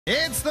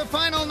It's the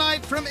final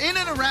night from in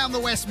and around the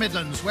West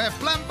Midlands, where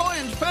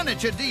flamboyant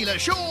furniture dealer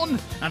Sean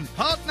and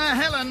partner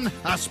Helen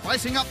are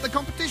spicing up the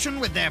competition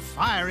with their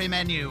fiery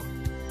menu.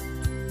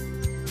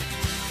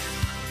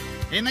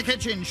 In the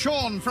kitchen,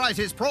 Sean fries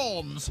his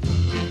prawns.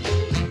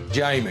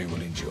 Jamie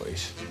will enjoy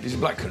it. He's a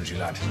black country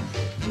lad.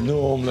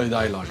 Normally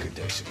they like a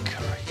decent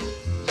curry.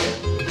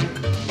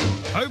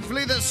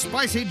 Hopefully the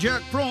spicy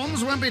jerk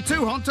prawns won't be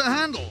too hot to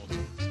handle.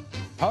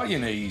 Part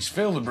your knees,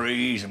 feel the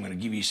breeze. I'm going to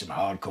give you some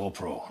hardcore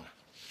prawn.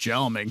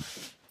 Charming.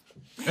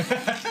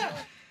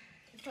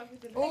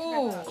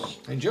 Oh,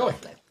 Enjoy.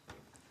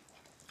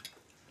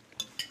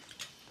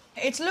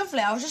 it's lovely.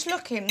 I was just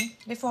looking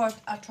before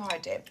I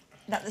tried it.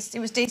 That it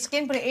was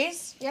de-skinned, but it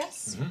is,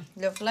 yes.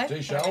 Lovely.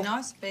 De-shelled. Very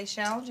nice.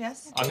 De-shelled,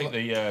 yes. I think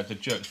the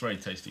jerk's very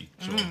tasty.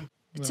 Sure.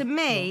 To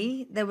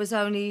me, there was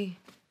only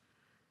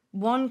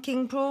one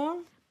king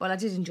prawn, but I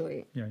did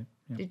enjoy it. Yeah.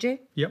 Did you?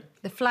 Yep.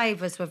 The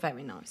flavours were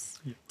very nice.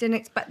 Didn't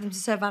expect them to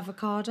serve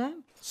avocado.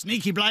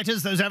 Sneaky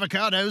blighters, those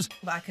avocados.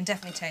 But I can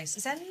definitely taste.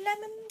 Is there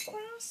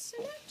lemongrass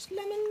in it?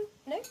 Lemon?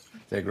 No?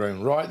 They're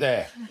growing right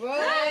there.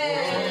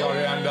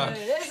 Coriander.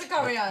 There's the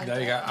coriander. There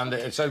you go.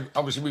 And so,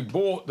 obviously, we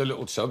bought the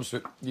little tubs,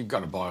 but you've got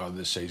to buy either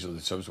the seeds or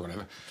the tubs,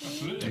 whatever.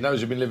 Absolutely. And those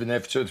have been living there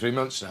for 2 or 3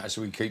 months now,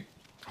 so we keep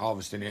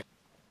harvesting it.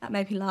 That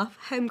made me laugh.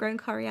 Homegrown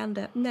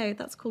coriander. No,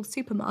 that's called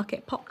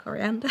supermarket pot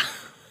coriander.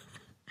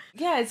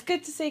 Yeah, it's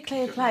good to see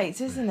clear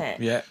plates, isn't it?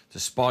 Yeah, the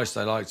spice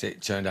they liked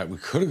it. Turned out we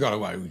could have got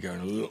away with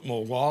going a little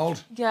more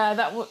wild. Yeah,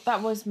 that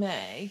was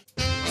me.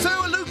 So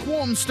a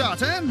lukewarm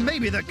starter,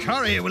 maybe the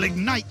curry will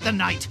ignite the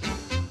night.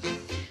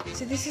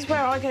 So this is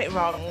where I get it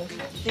wrong.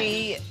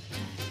 The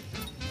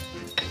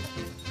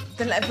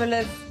level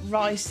of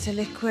rice to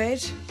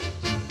liquid.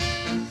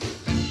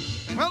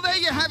 Well, there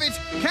you have it.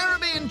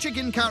 Caribbean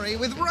chicken curry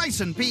with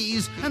rice and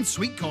peas and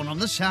sweet corn on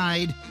the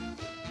side.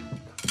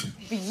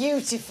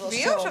 Beautiful.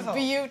 Beautiful. Sean.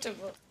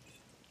 Beautiful.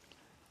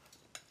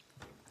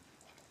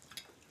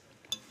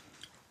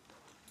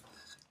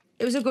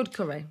 It was a good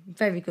curry.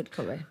 Very good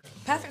curry.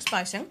 Perfect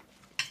spicing.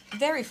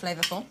 Very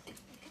flavourful.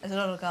 There's a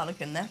lot of garlic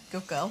in there.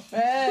 Good girl.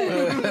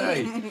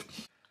 I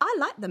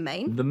like the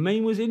main. The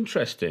main was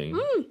interesting.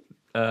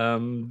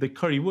 The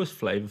curry was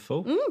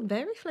flavourful.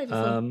 Very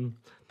flavourful.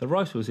 The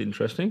rice was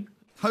interesting.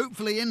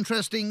 Hopefully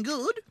interesting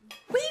good,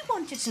 We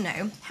wanted to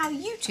know how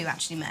you two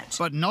actually met.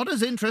 but not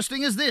as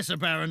interesting as this,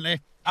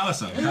 apparently.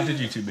 Alison, how did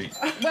you two meet?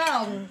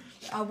 Well,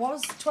 I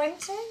was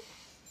 20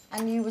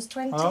 and you was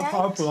 28.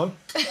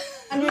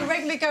 And we were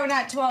regularly going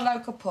out to our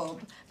local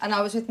pub and I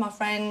was with my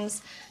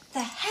friends. The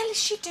hell is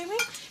she doing?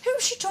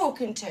 Who's she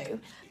talking to?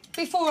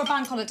 Before a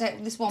bank holiday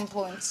at this one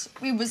point,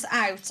 we was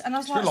out and I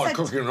was It's a bit like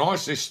cooking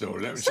rice, this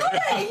story, let me tell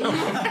you.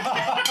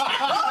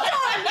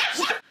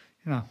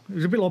 You know, it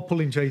was a bit like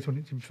pulling teeth on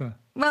it, to be fair.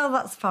 Well,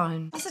 that's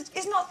fine. I said,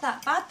 it's not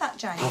that bad, that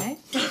Jamie.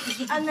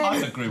 And I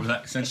then agree with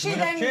that she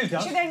sentiment.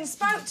 then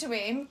spoke to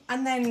him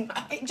and then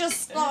it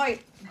just,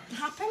 like,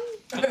 happened.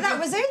 That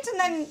was it, and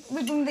then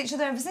we've been with each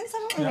other ever since,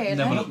 haven't we, really?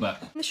 Never looked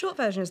back. The short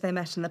version is they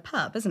met in the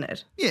pub, isn't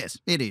it? Yes,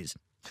 it is.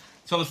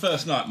 So the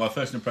first night, my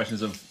first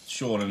impressions of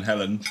Sean and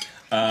Helen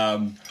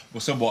were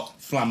somewhat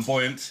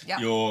flamboyant. Yep.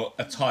 Your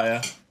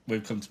attire,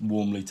 we've come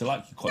warmly to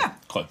like you quite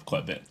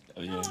a bit.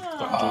 Yeah,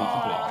 quite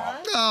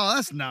enjoyed Oh,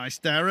 that's nice,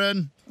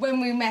 Darren.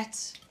 When we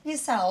met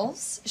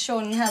yourselves,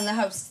 Sean and Helen, the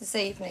hosts this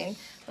evening,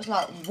 I was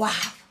like, wow,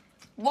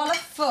 what a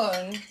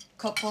fun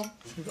couple.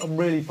 I'm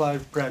really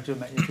proud to have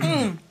met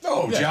you.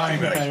 Oh,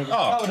 Jamie.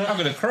 Oh, I'm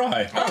going to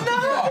cry.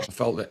 I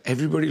felt that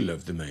everybody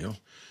loved the meal.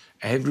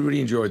 Everybody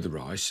enjoyed the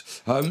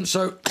rice.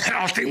 So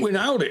I think we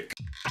nailed it.